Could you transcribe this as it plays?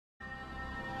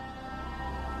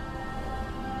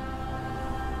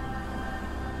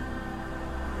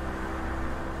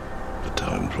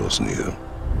draws near.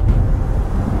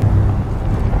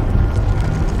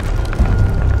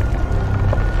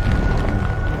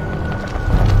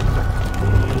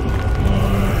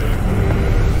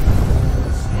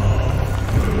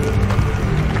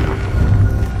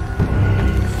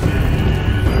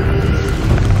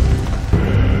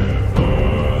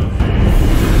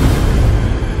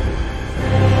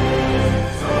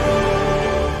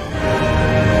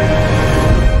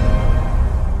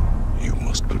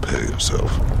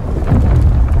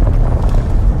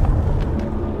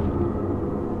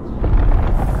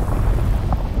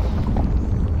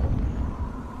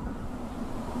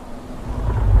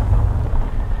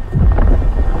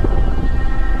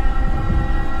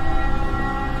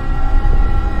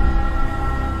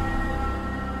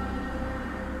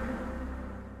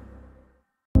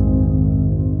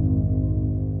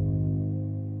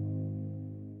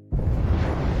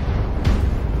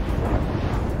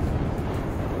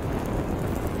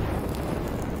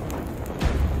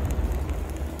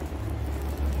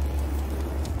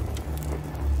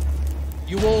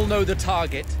 You all know the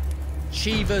target.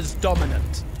 Shiva's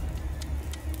dominant.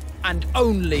 And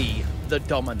only the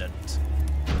dominant.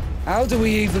 How do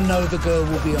we even know the girl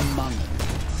will be among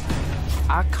us?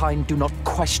 Our kind do not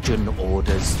question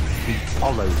orders, we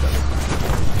follow them.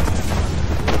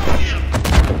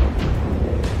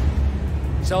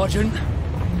 Sergeant,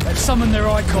 they've summoned their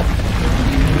icon.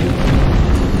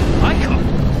 Icon?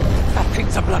 That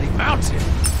thing's a bloody mountain!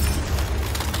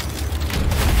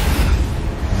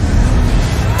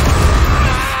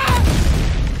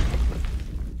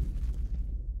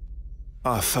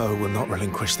 Our foe will not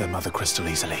relinquish their mother crystal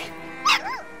easily.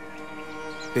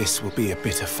 This will be a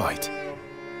bitter fight.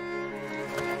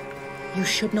 You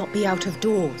should not be out of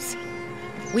doors.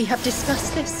 We have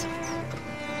discussed this.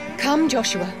 Come,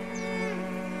 Joshua.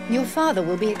 Your father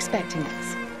will be expecting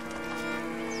us.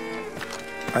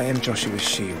 I am Joshua's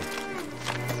shield.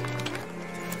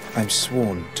 I'm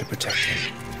sworn to protect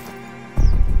him.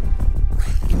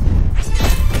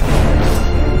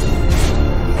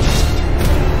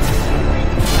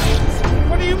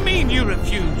 What do you mean you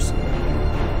refuse?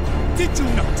 Did you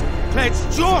not pledge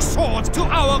your sword to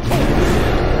our cause?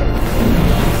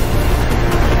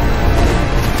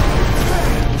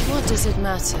 What does it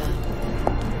matter?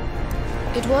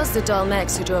 It was the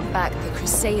Dalmex who drove back the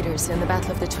Crusaders in the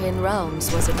Battle of the Twin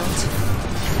Realms, was it not?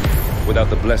 Without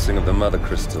the blessing of the Mother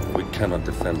Crystal, we cannot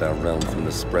defend our realm from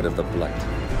the spread of the Blight.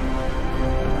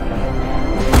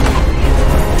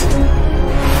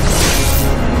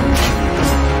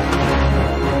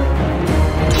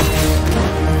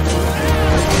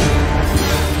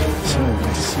 So,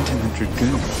 I sent in the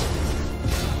Dragoons.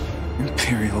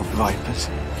 Imperial Vipers.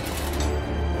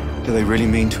 Do they really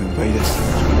mean to invade us?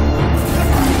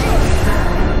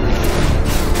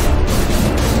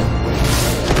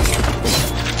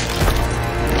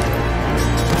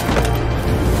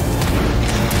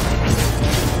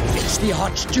 The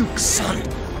Archduke's son.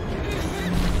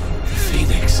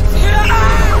 Phoenix.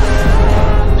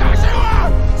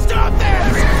 Joshua! Stop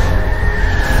this!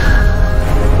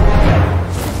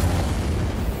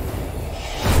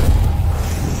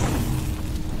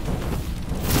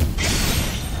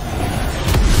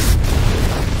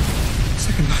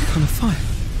 Second icon of fire.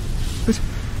 But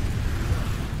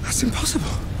that's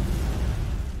impossible.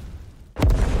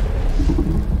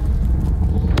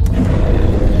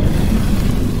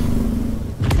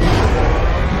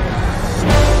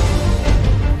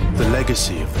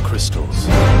 Legacy of the crystals.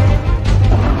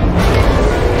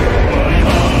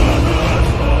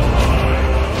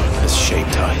 Has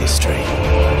shaped our history.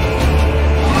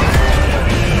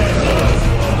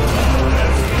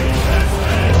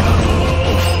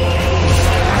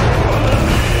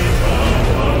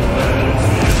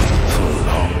 For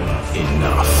long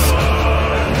enough.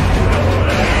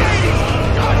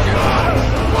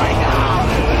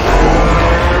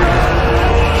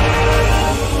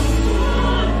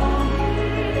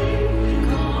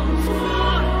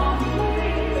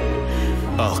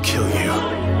 I'll kill you.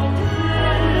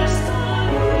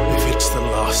 If it's the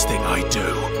last thing I do.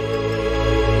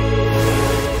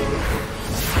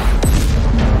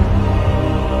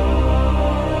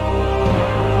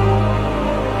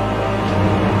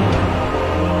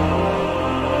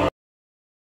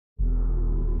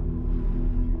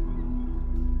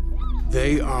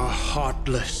 They are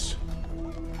heartless.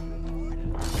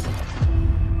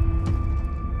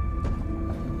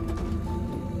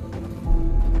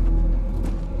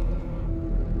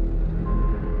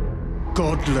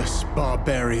 Godless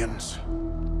barbarians.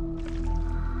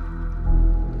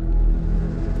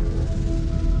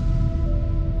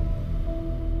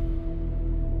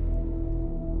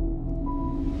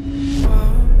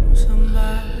 Wow.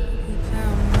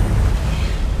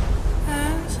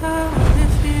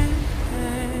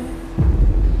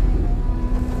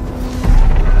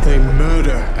 They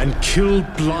murder and kill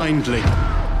blindly.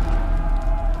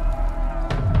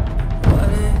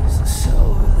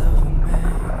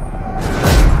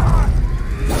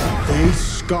 They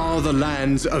scar the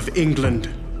lands of England.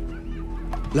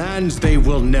 Lands they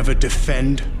will never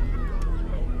defend,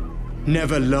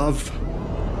 never love.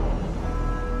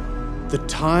 The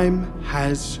time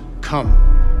has come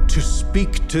to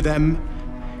speak to them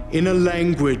in a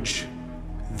language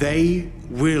they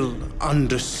will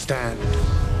understand.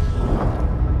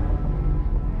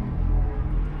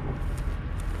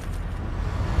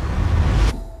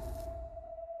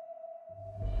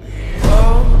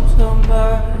 Oh,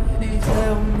 somebody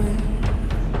tell me.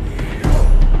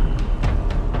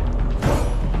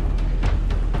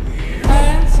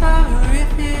 Answer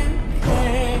if you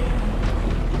can.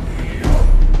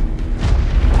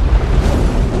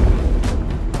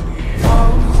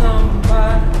 Oh,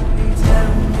 somebody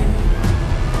tell me.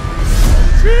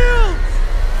 Shield!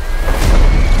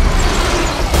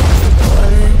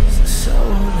 What is the soul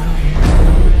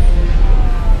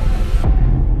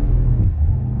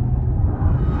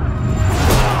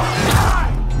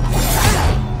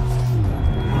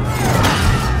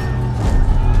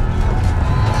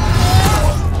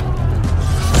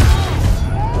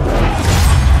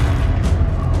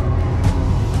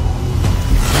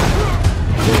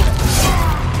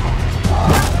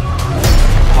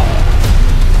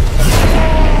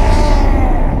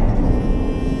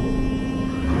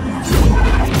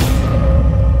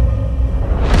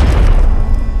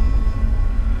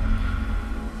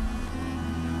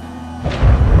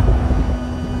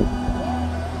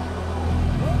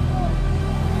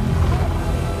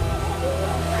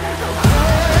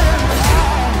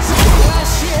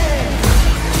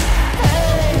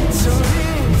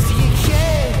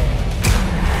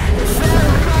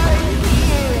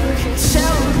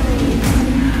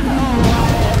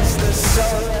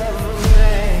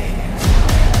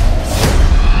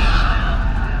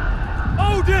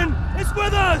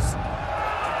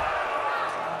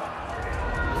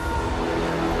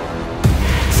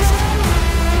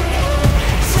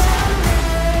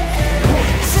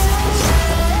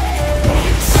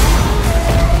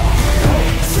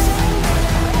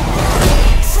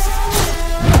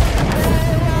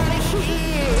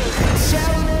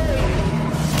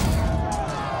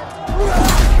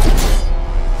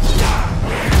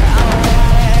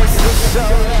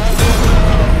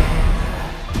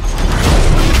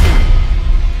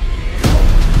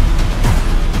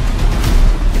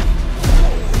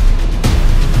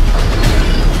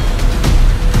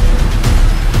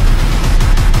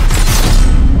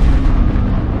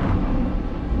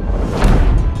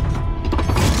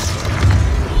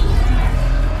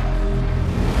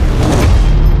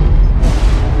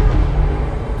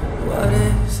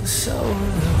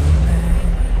of man?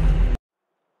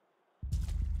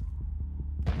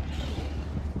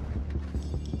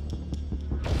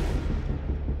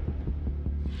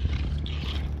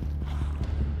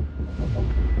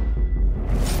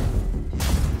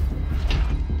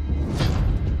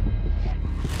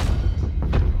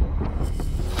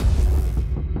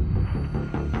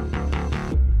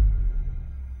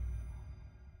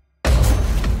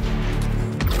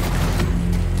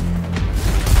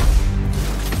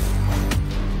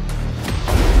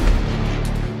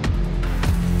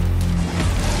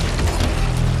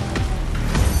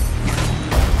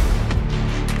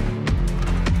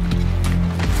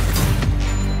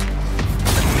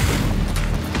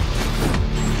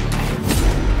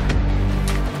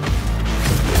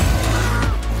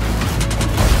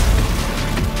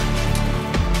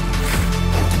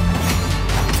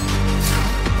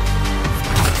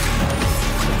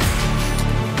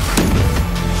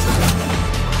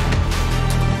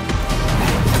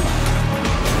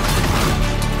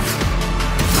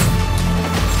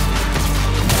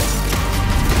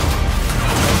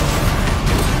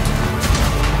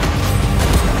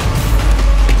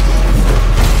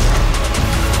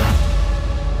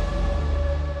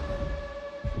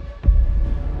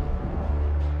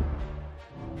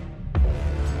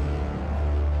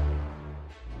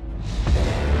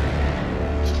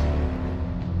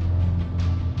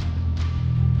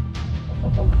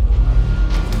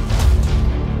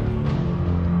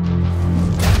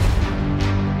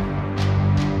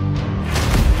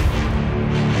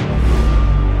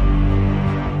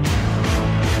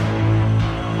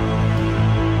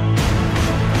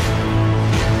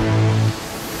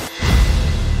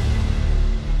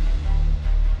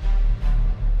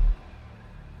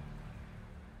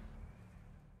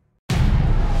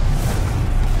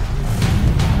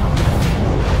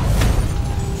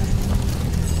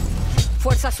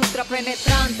 Fuerzas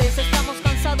ultrapenetrantes, estamos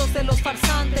cansados cansados de los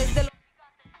farsantes, de los...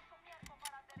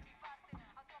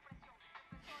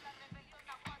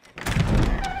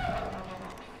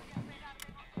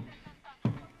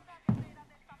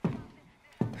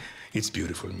 It's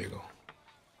beautiful, Migo.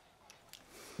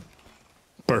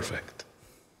 Perfect,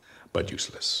 but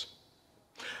useless.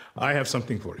 I have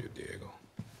something for you, Diego.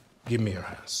 Give me your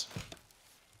hands.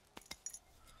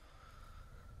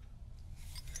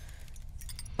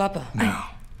 Papa.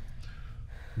 Now,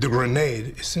 the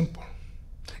grenade is simple.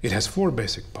 It has 4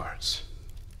 basic parts.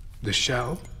 The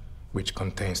shell, which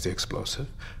contains the explosive,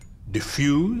 the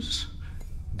fuse,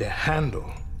 the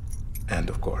handle, and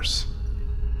of course,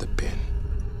 the pin.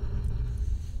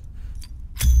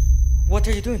 What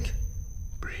are you doing?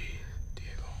 Breathe,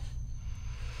 Diego.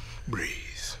 Breathe.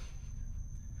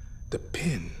 The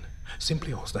pin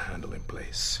simply holds the handle in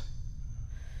place.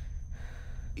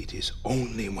 It is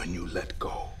only when you let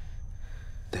go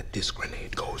that this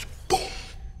grenade goes boom.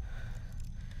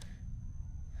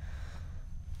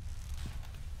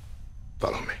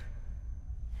 Follow me.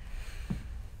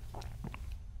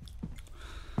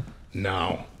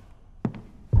 Now.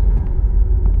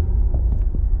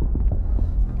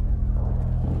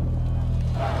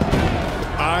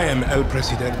 I am El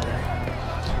Presidente,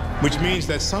 which means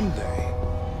that someday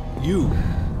you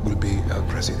will be El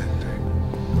Presidente.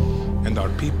 And our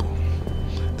people,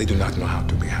 they do not know how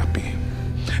to be happy.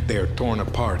 They are torn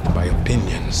apart by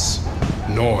opinions,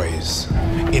 noise,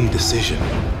 indecision,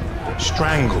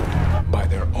 strangled by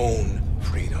their own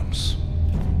freedoms.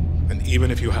 And even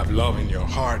if you have love in your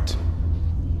heart,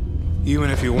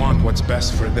 even if you want what's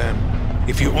best for them,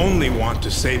 if you only want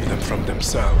to save them from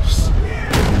themselves,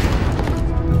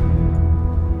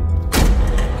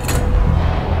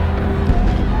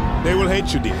 they will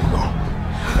hate you, Diego.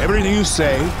 Everything you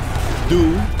say,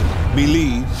 do,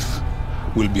 believe,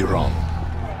 will be wrong.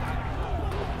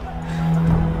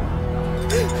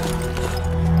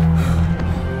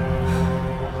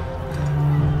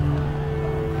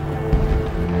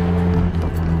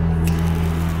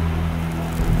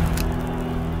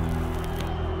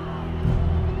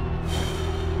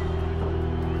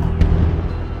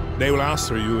 They will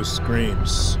answer you with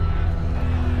screams,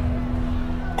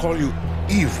 call you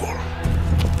evil,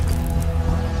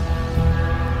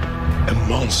 a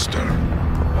monster,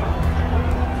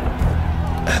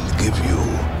 and give you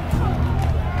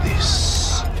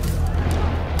this.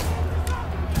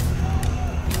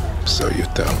 So you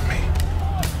tell me,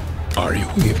 are you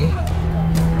evil?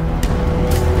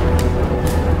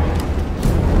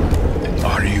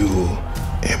 Are you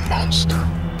a monster?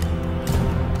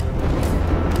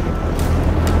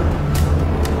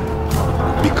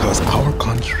 Because our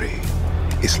country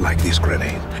is like this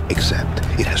grenade, except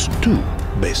it has 2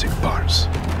 basic parts.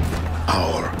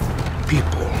 Our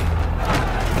people.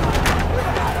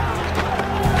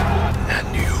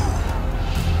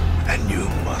 And you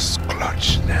must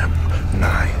clutch them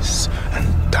nice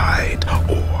and tight,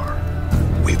 or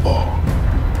we all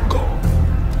go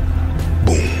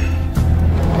boom.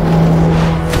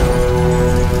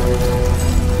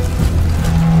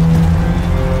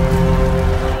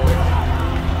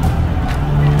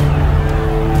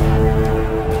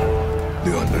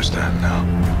 Understand now.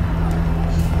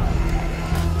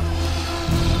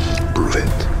 Prove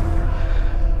it.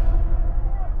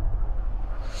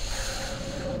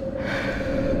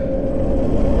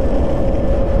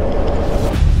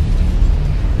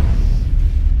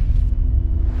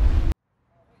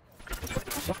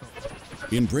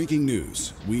 In breaking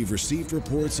news, we've received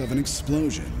reports of an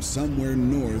explosion somewhere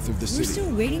north of the city. We're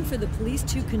still waiting for the police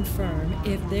to confirm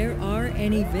if there are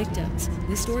any victims.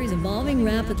 This story is evolving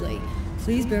rapidly.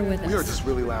 Please bear with us. We heard this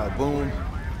really loud boom.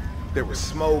 There was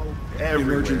smoke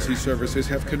everywhere. Emergency services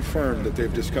have confirmed that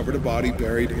they've discovered a body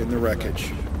buried in the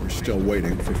wreckage. We're still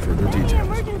waiting for further details.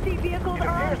 Emergency vehicles it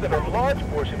appears that a large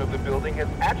portion of the building has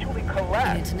actually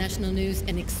collapsed. In international news,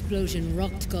 an explosion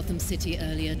rocked Gotham City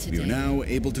earlier today. We are now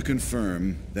able to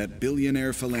confirm that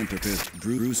billionaire philanthropist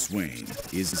Bruce Wayne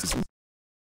is...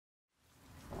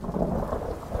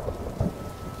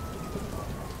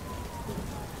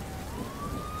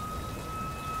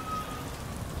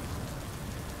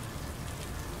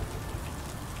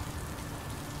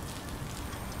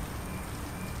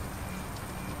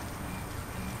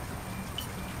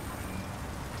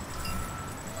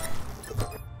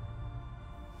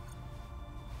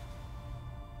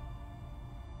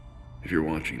 If you're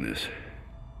watching this,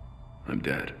 I'm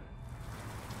dead.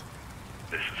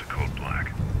 This is a code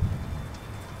black.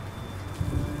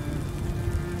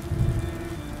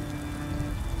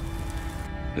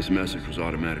 This message was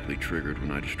automatically triggered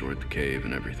when I destroyed the cave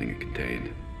and everything it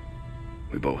contained.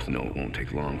 We both know it won't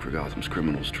take long for Gotham's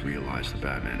criminals to realize the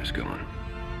Batman is gone.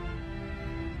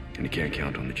 And you can't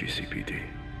count on the GCPD.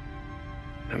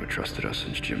 Haven't trusted us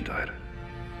since Jim died.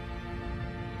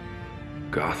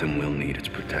 Gotham will need its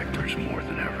protectors more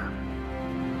than ever.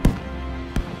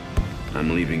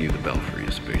 I'm leaving you the Belfry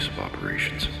as base of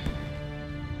operations.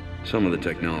 Some of the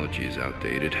technology is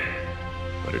outdated,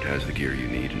 but it has the gear you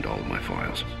need and all of my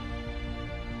files.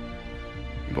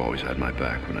 You've always had my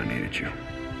back when I needed you.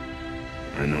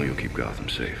 I know you'll keep Gotham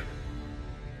safe.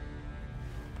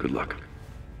 Good luck.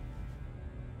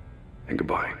 And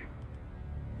goodbye.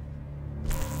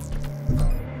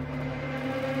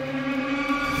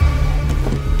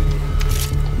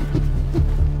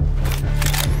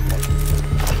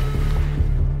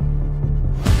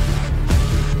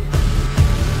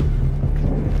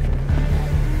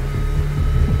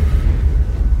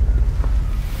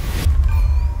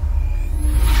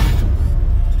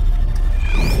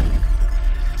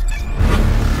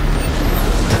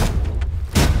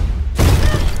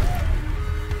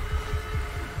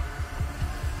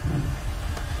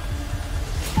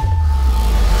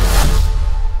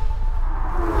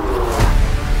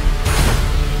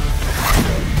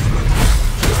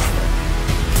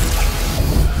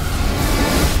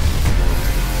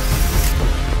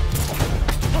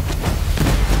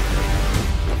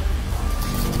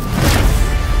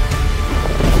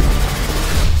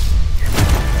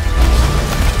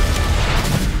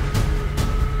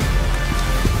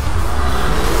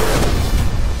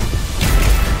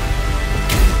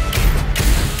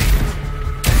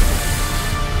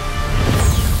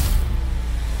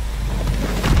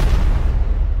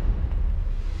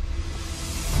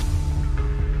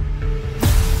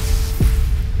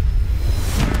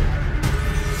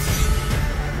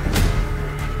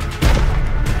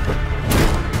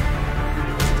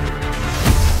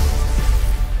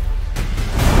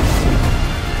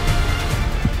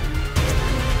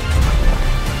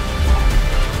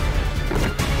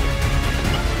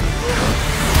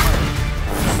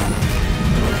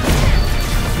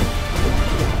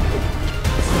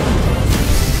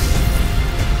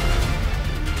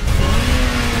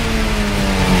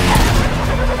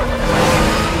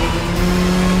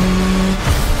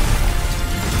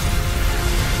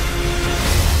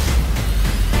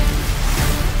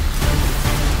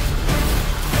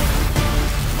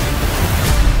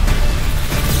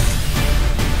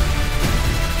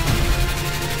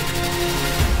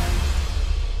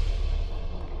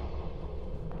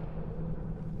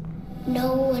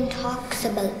 No one talks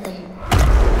about them.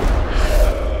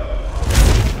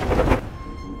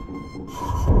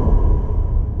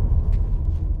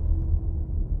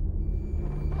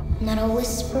 Not a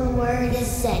whisper word is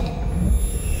said.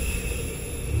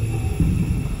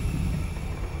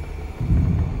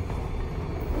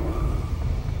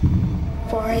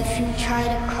 For if you try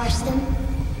to cross them,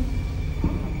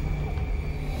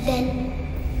 then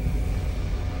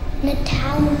the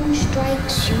town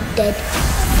strikes you dead.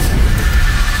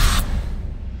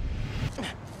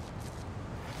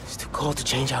 It's too cold to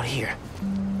change out here.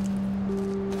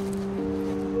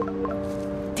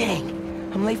 Dang,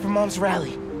 I'm late for Mom's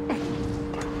rally.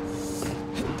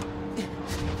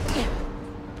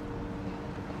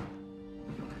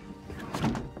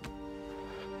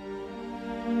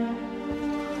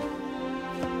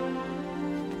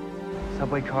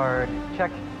 Subway card,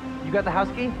 check. You got the house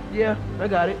key? Yeah, I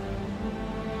got it.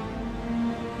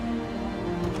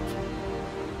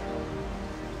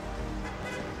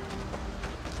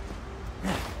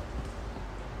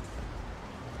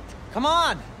 Come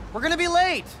on! We're gonna be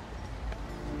late!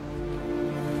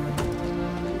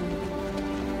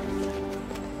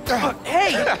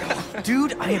 Hey!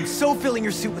 Dude, I am so filling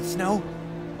your suit with snow.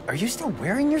 Are you still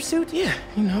wearing your suit? Yeah,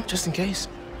 you know, just in case.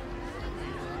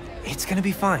 It's gonna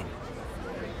be fine.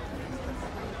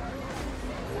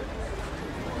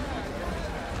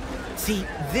 See,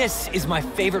 this is my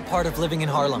favorite part of living in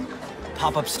Harlem.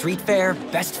 Pop-up street fair,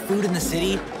 best food in the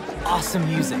city, awesome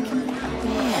music.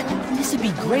 Man, this would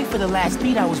be great for the last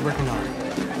beat I was working on.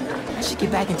 I should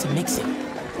get back into mixing.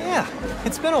 Yeah,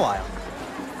 it's been a while.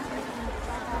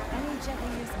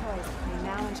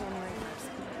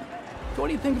 What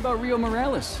do you think about Rio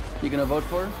Morales? You gonna vote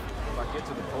for her?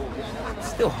 It's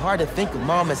still hard to think of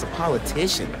Mom as a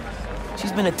politician.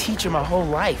 She's been a teacher my whole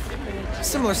life.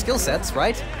 Similar skill sets,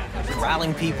 right?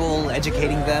 Corralling people,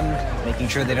 educating them, making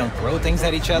sure they don't throw things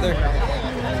at each other.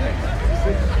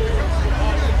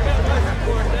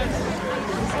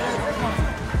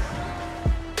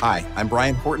 Hi, I'm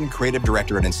Brian Horton, Creative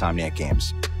Director at Insomniac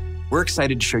Games. We're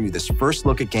excited to show you this first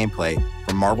look at gameplay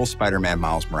from Marvel's Spider-Man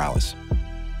Miles Morales.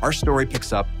 Our story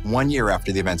picks up 1 year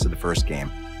after the events of the first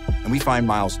game. and we find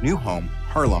Miles' new home,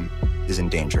 Harlem, is in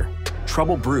danger.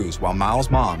 Trouble brews while Miles'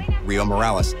 mom, Rio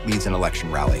Morales, leads an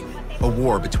election rally. A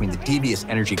war between the devious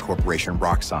energy corporation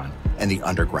Roxxon and the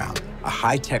Underground. A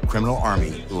high-tech criminal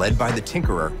army led by the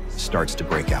Tinkerer starts to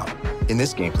break out. In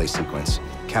this gameplay sequence,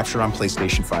 captured on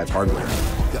PlayStation 5 hardware,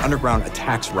 the Underground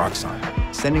attacks Roxxon,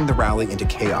 sending the rally into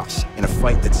chaos in a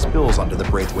fight that spills onto the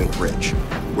Braithwaite Bridge,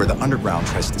 where the Underground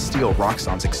tries to steal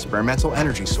Roxxon's experimental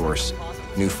energy source,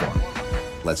 Nuform.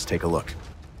 Let's take a look.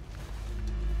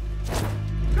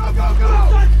 Go, go,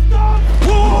 go! Stop!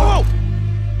 Whoa!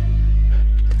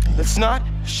 Let's not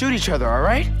shoot each other, all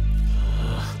right?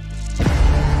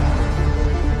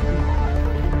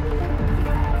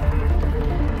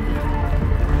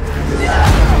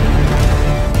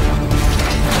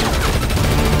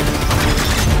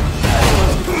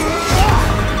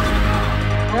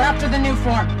 We're after the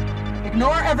Nuform.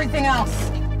 Ignore everything else.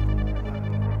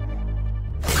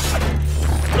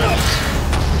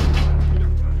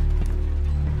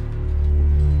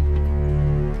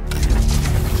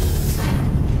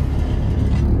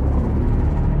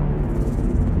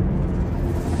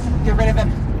 Get rid of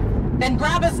him. Then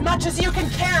grab as much as you can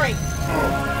carry.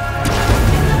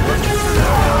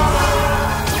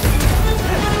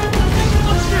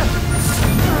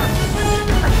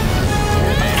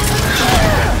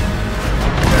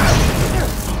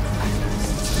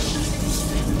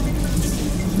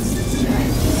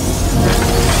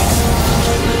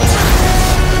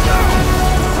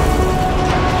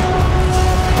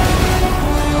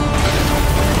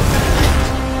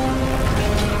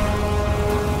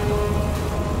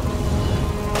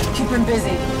 Keep him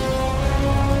busy.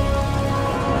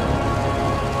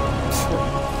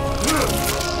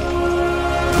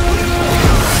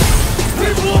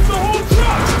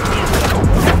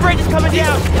 That bridge is coming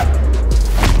down!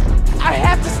 I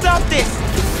have to stop this!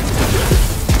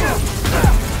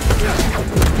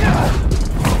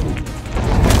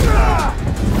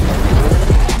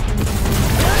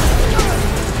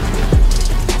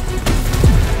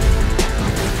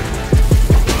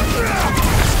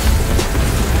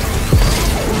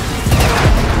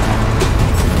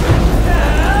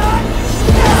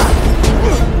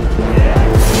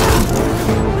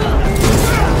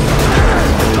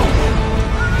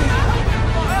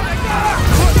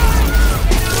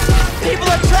 People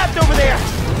are trapped over there! I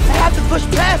have to push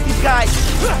past these guys!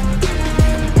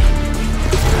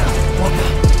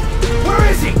 Where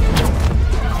is he?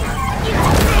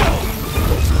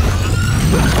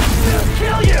 They'll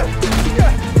kill you!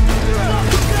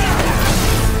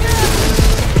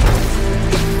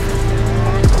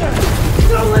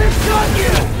 Don't let him shot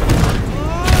you!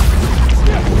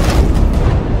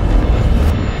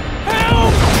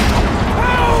 Help!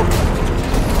 Help!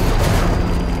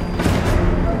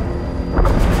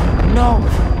 No!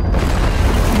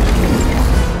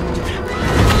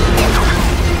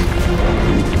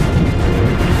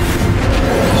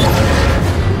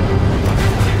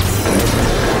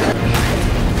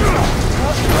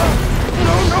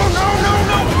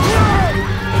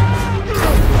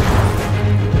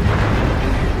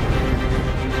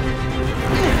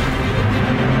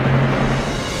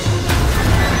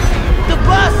 The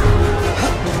bus!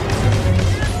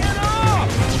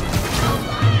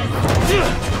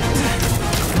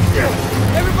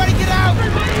 Everybody get out!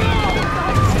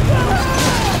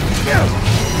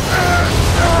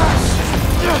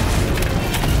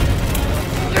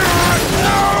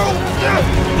 No!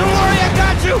 Don't worry, I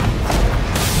got you!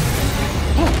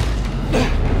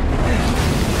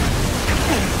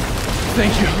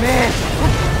 Thank you. Man!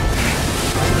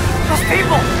 Those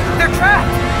people! They're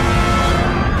trapped!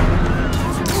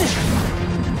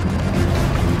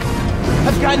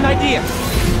 I've got an idea!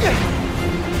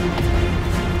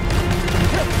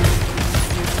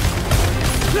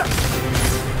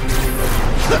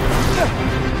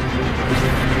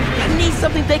 I need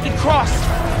something they can cross!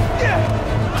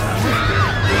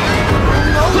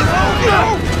 No, no, no!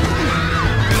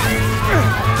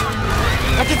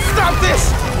 I can stop this!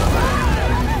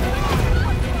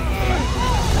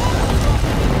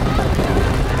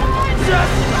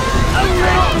 Just a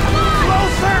little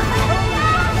closer!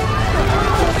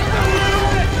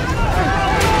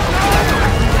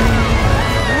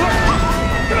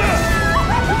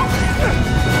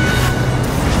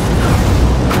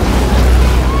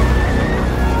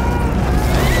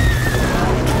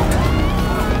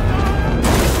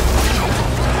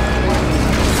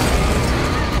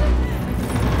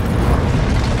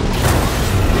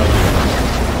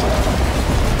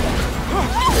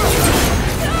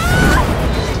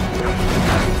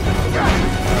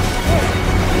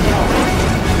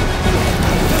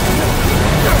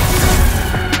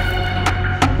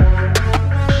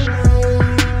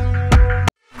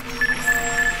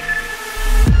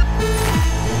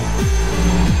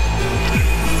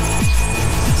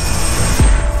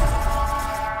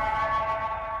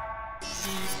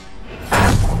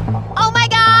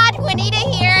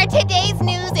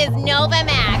 over,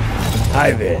 Mac.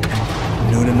 Hi there.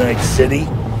 New to Night City?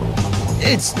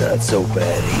 It's not so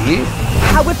bad here.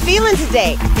 How we feeling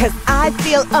today? Cause I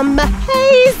feel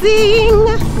amazing.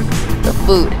 The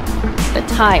food. The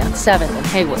Thai on 7th and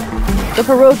Haywood. The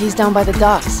pierogies down by the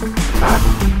docks.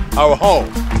 Our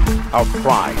home. Our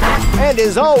pride. And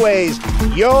as always,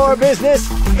 your business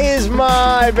is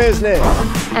my business.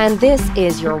 And this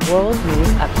is your World News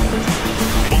Update.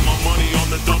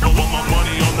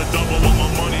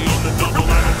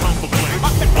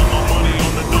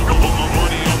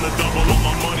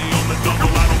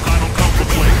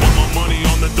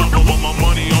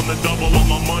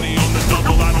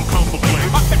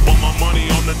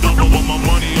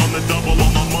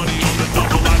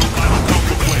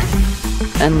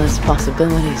 Endless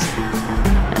possibilities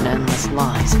and endless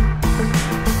lies.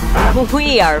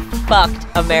 We are fucked,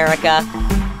 America.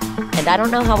 And I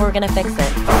don't know how we're gonna fix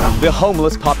it. The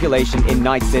homeless population in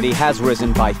Night City has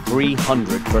risen by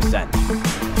 300%.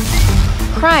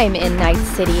 Crime in Night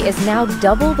City is now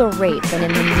double the rate than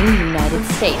in the new United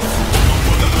States.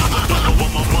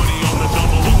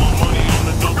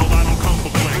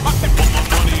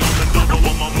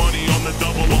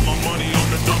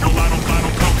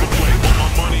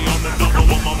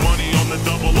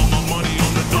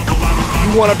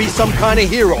 You want to be some kind of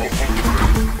hero.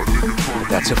 But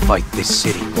that's a fight this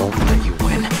city won't let you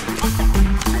win.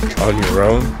 On your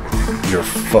own, you're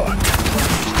fucked.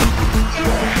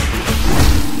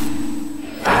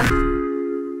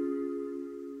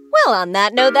 Well, on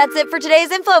that note, that's it for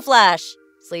today's Info Flash.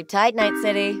 Sleep tight, Night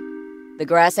City. The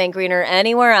grass ain't greener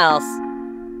anywhere else.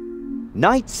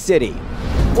 Night City.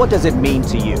 What does it mean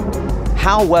to you?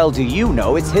 How well do you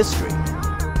know its history?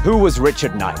 Who was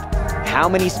Richard Knight? How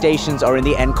many stations are in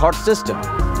the NCART system?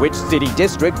 Which city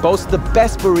district boasts the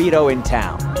best burrito in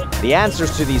town? The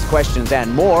answers to these questions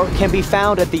and more can be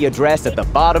found at the address at the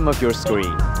bottom of your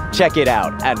screen. Check it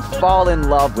out and fall in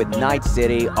love with Night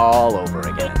City all over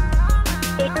again.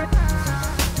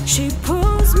 She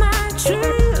pulls my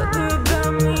trigger,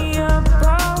 got me up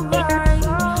all right.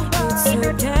 It's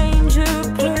a danger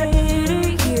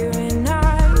play here in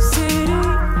Night City.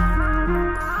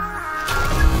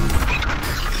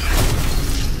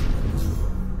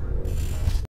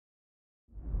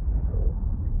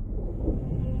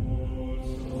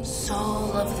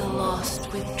 Soul of the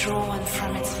lost withdrawn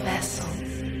from its vessel.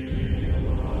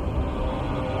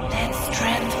 Let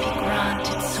strength be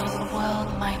granted so the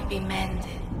world might be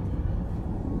mended.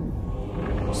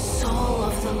 Soul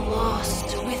of the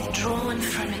lost withdrawn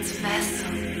from its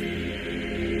vessel.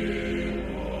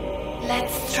 Let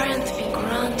strength be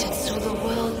granted so the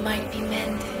world might be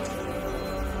mended.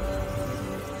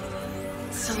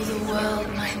 So the world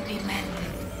might be mended.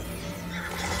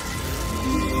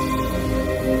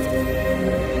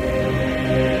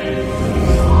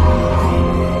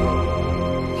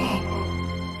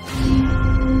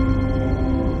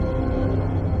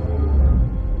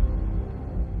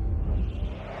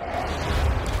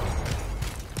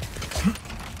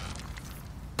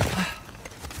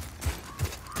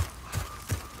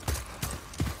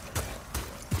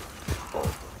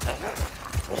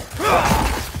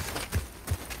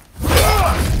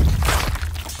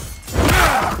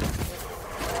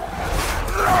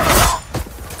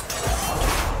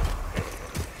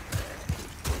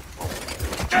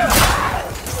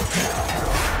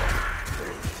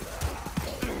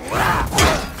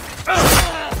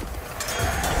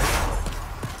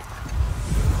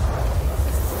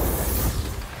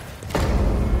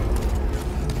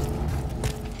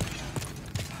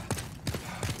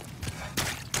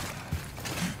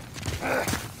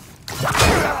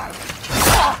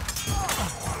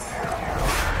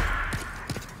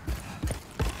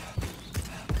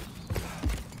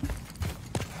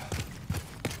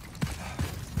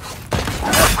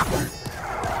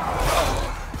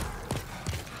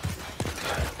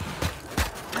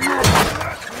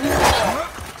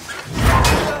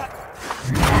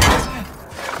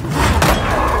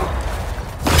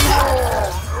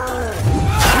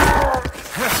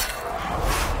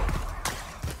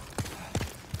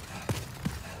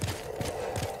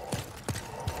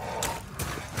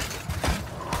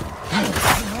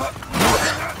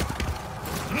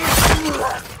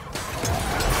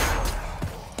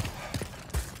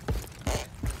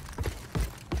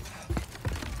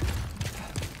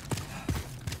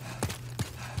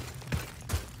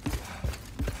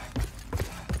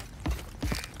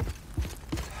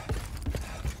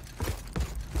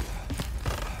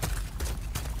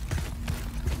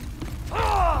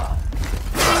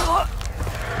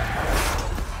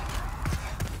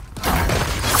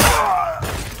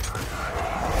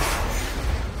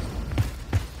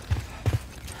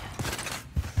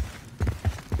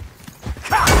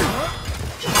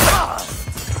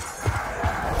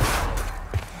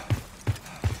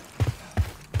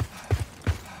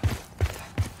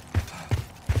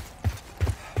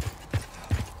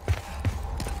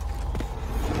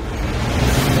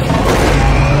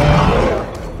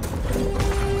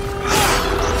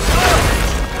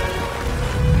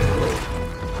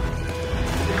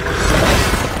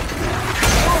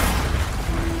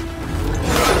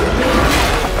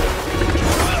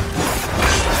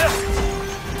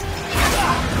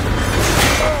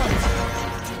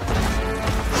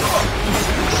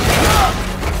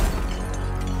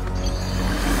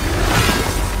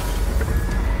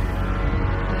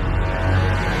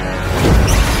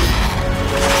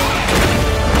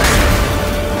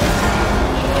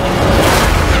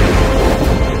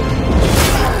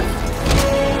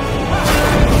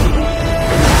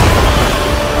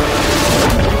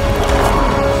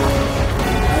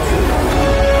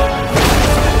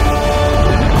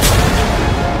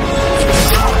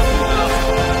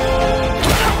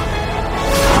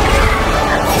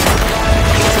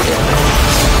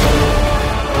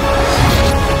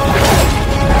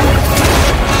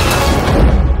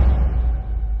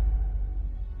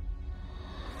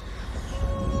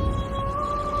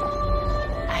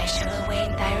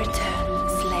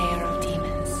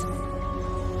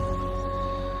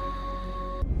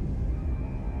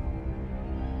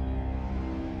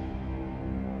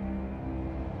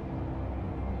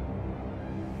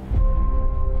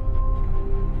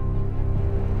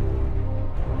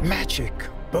 magic,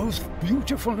 both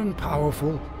beautiful and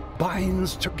powerful,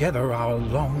 binds together our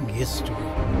long history.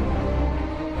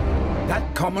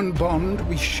 That common bond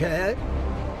we share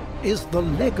is the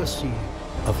legacy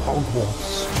of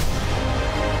Hogwarts.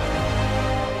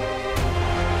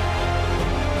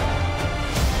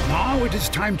 Now it is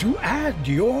time to add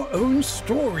your own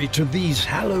story to these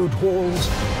hallowed halls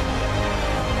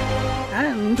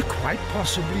and, quite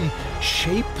possibly,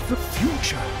 shape the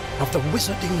future of the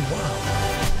wizarding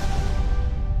world.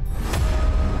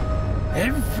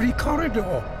 Every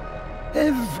corridor,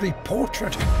 every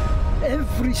portrait,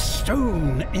 every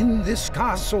stone in this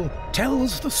castle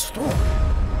tells the story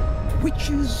of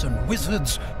witches and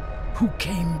wizards who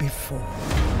came before.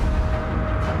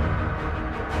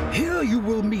 Here you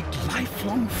will meet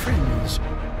lifelong friends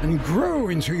and grow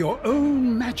into your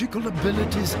own magical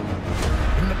abilities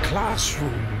in the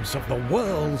classrooms of the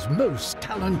world's most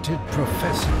talented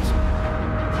professors.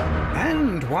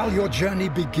 And while your journey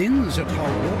begins at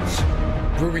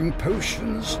Hogwarts, brewing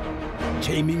potions,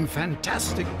 taming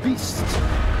fantastic beasts,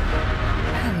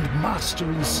 and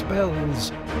mastering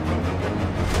spells,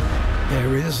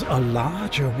 there is a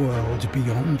larger world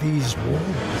beyond these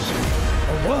walls.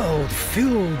 A world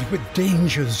filled with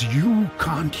dangers you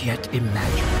can't yet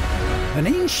imagine. An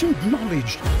ancient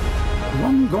knowledge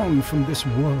long gone from this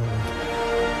world.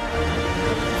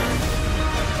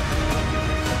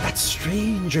 That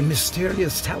strange and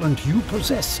mysterious talent you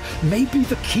possess may be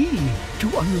the key to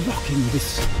unlocking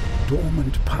this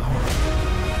dormant power.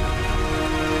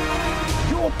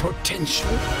 Your potential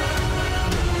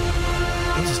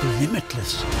is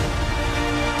limitless.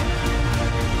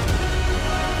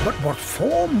 But what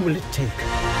form will it take?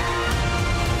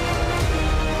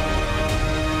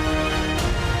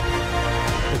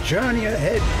 The journey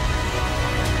ahead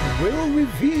will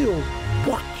reveal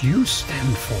what you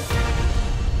stand for.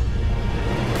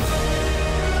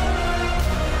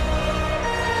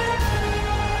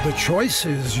 The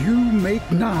choices you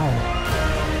make now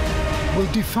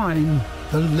will define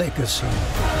the legacy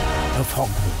of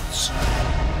Hogwarts.